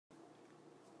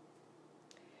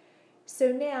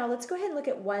So now let's go ahead and look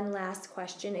at one last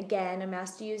question. Again, I'm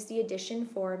asked to use the addition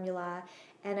formula,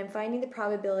 and I'm finding the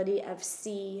probability of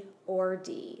C or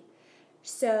D.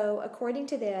 So according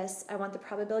to this, I want the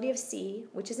probability of C,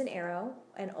 which is an arrow,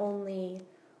 and only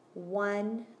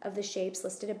one of the shapes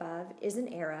listed above is an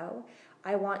arrow.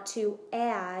 I want to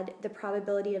add the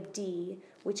probability of D,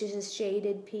 which is a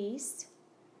shaded piece,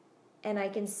 and I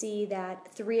can see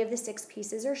that 3 of the 6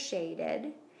 pieces are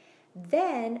shaded.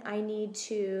 Then I need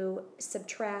to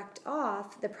subtract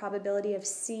off the probability of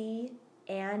C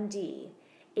and D,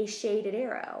 a shaded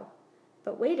arrow.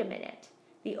 But wait a minute,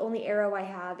 the only arrow I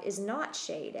have is not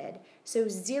shaded, so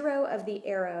 0 of the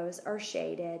arrows are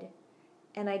shaded,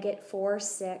 and I get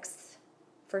 4/6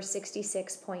 for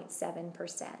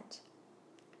 66.7%.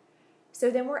 So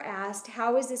then we're asked,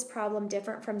 how is this problem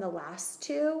different from the last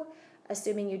two?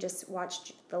 Assuming you just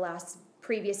watched the last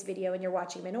previous video and you're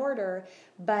watching them in order,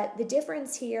 but the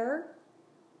difference here,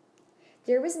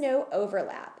 there was no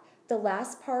overlap. The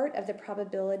last part of the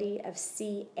probability of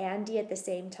C and D at the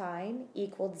same time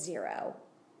equaled 0.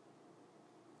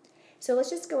 So let's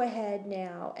just go ahead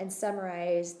now and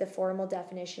summarize the formal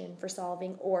definition for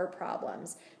solving OR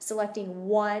problems. Selecting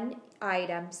one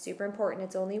item, super important,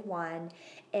 it's only one,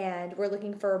 and we're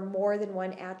looking for more than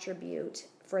one attribute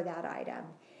for that item.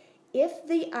 If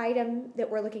the item that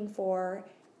we're looking for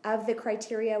of the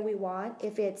criteria we want,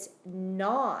 if it's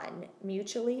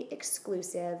non-mutually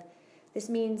exclusive, this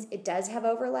means it does have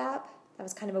overlap. That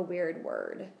was kind of a weird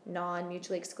word,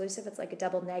 non-mutually exclusive. It's like a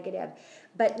double negative.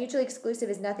 But mutually exclusive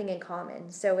is nothing in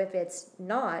common. So if it's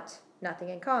nothing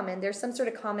in common, there's some sort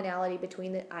of commonality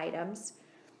between the items.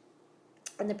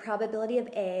 And the probability of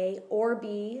A or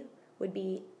B would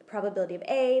be probability of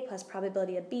A plus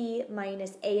probability of B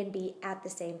minus A and B at the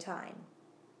same time.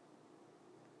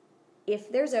 If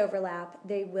there's overlap,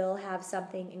 they will have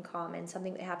something in common,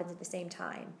 something that happens at the same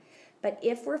time. But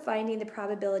if we're finding the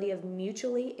probability of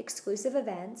mutually exclusive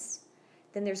events,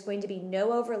 then there's going to be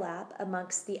no overlap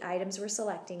amongst the items we're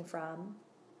selecting from.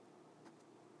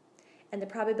 And the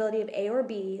probability of A or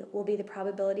B will be the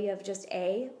probability of just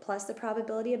A plus the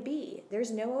probability of B. There's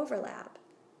no overlap.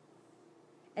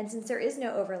 And since there is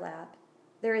no overlap,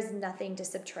 there is nothing to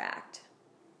subtract.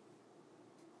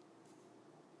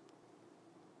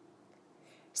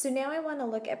 So now I want to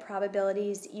look at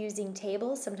probabilities using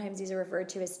tables. Sometimes these are referred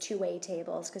to as two-way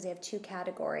tables because they have two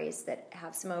categories that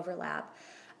have some overlap.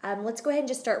 Let's go ahead and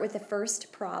just start with the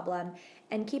first problem.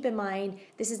 And keep in mind,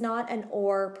 this is not an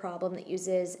OR problem that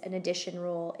uses an addition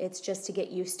rule. It's just to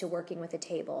get used to working with a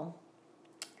table.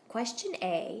 Question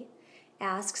A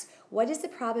asks, what is the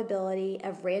probability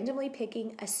of randomly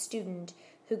picking a student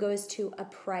who goes to a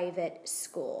private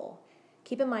school?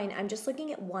 Keep in mind, I'm just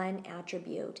looking at one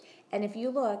attribute. And if you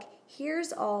look,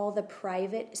 here's all the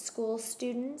private school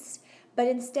students. But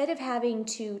instead of having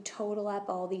to total up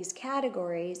all these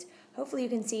categories, hopefully you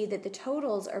can see that the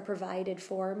totals are provided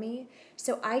for me.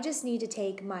 So I just need to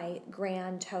take my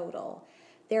grand total.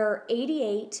 There are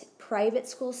 88 private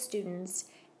school students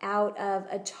out of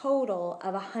a total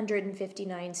of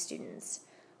 159 students.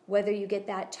 Whether you get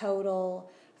that total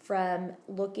from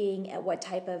looking at what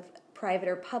type of private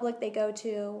or public they go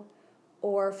to,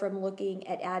 or from looking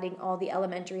at adding all the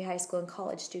elementary, high school, and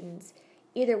college students,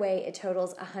 either way, it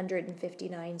totals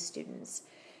 159 students.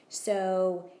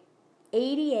 So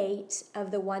 88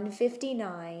 of the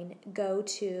 159 go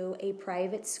to a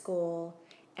private school,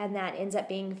 and that ends up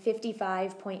being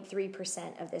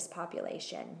 55.3% of this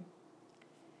population.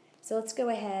 So let's go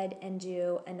ahead and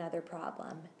do another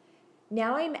problem.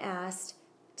 Now I'm asked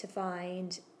to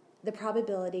find the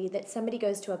probability that somebody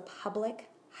goes to a public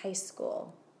high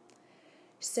school.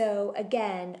 So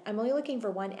again, I'm only looking for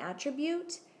one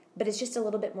attribute, but it's just a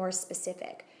little bit more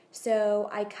specific. So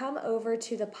I come over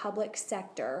to the public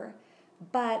sector,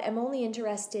 but I'm only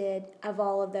interested of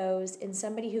all of those in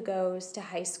somebody who goes to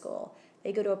high school.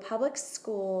 They go to a public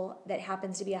school that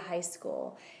happens to be a high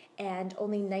school, and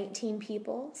only 19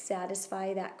 people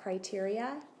satisfy that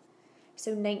criteria.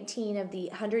 So 19 of the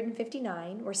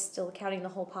 159, we're still counting the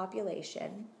whole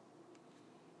population,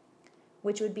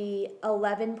 which would be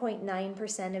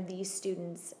 11.9% of these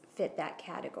students fit that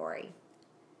category.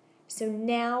 So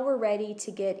now we're ready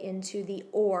to get into the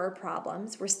OR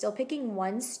problems. We're still picking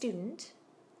one student,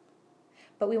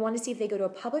 but we want to see if they go to a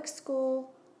public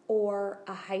school or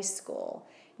a high school.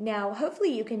 Now,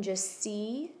 hopefully you can just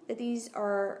see that these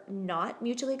are not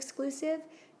mutually exclusive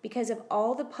because of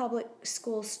all the public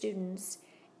school students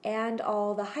and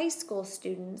all the high school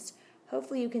students.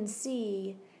 Hopefully you can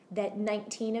see that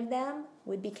 19 of them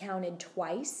would be counted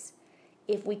twice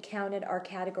if we counted our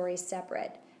categories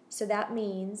separate. So that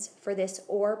means for this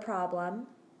OR problem,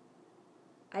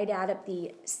 I'd add up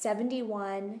the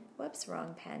 71, whoops,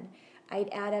 wrong pen. I'd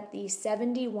add up the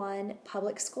 71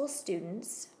 public school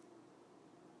students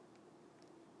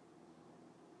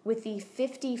with the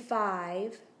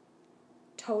 55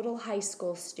 total high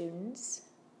school students,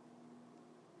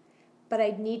 but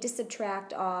I'd need to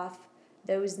subtract off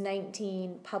those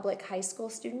 19 public high school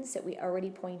students that we already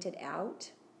pointed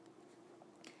out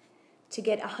to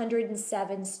get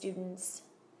 107 students,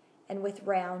 and with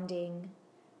rounding,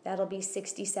 that'll be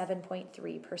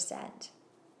 67.3%.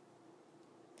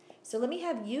 So let me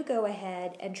have you go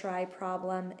ahead and try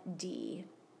problem D.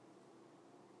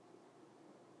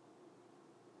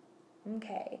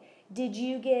 Okay, did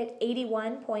you get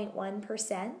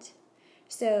 81.1%?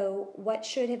 So what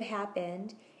should have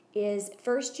happened is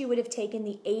first you would have taken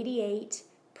the 88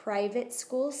 private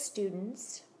school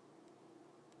students,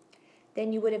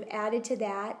 then you would have added to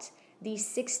that the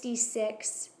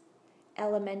 66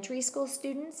 elementary school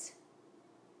students.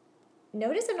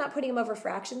 Notice I'm not putting them over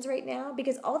fractions right now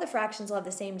because all the fractions will have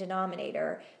the same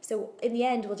denominator. So in the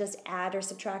end, we'll just add or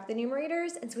subtract the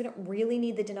numerators, and so we don't really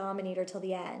need the denominator till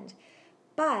the end.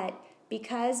 But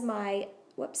because my,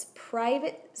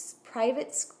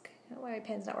 my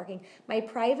pen's not working. My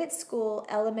private school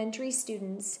elementary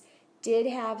students did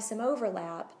have some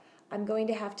overlap, I'm going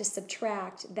to have to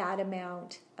subtract that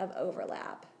amount of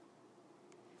overlap.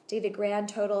 To get a grand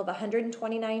total of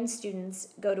 129 students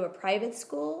go to a private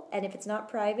school, and if it's not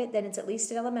private, then it's at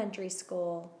least an elementary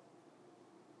school,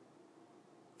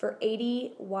 for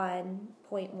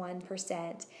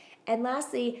 81.1%. And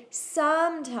lastly,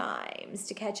 sometimes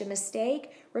to catch a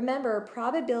mistake, remember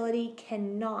probability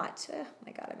cannot, oh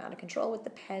my God, I'm out of control with the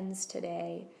pens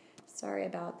today. Sorry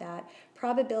about that.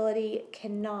 Probability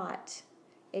cannot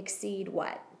exceed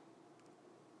what?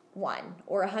 1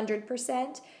 or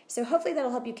 100%. So hopefully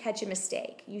that'll help you catch a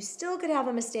mistake. You still could have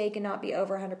a mistake and not be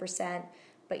over 100%,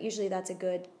 but usually that's a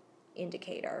good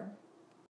indicator.